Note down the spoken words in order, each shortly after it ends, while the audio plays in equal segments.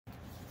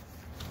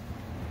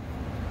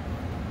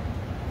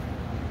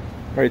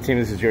Alright team,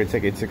 this is Jared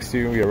Tech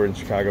 862. We are in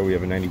Chicago. We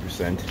have a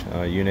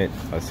 90% unit,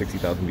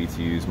 60,000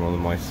 BTUs,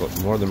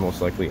 more than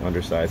most likely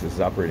undersized. This is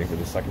operating for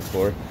the second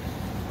floor.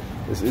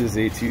 This is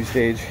a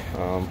two-stage.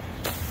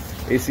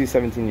 AC is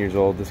 17 years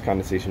old. This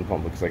condensation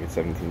pump looks like it's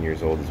 17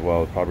 years old as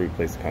well. Probably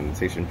replace the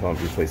condensation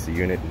pump, replace the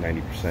unit,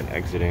 90%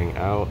 exiting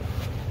out.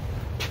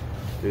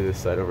 Do this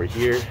side over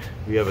here.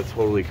 We have a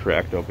totally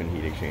cracked open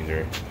heat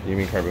exchanger.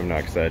 Neodymium carbon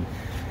monoxide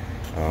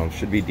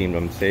should be deemed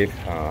unsafe.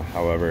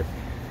 However,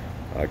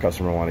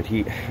 customer wanted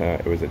heat.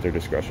 It was at their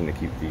discretion to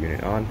keep the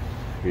unit on.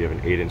 We have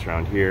an 8-inch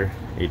round here,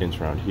 8-inch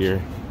round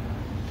here.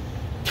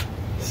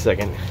 Third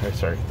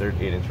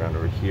 8-inch round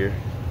over here.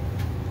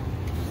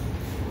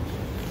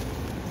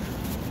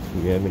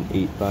 We have an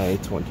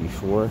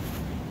 8x24.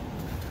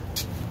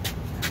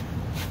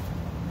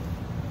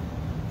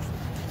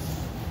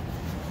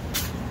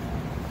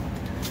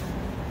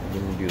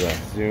 Let me do that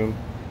zoom.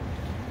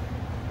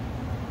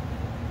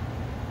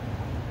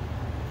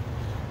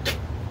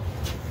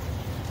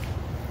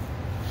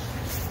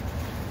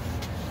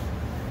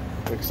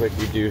 Looks like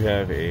we do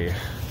have a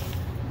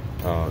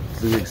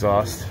blue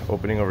exhaust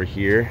opening over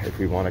here. If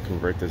we want to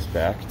convert this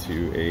back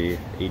to a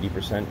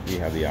 80%, we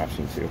have the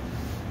option to.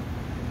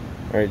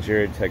 Alright,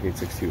 Jared, Tech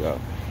 862 out.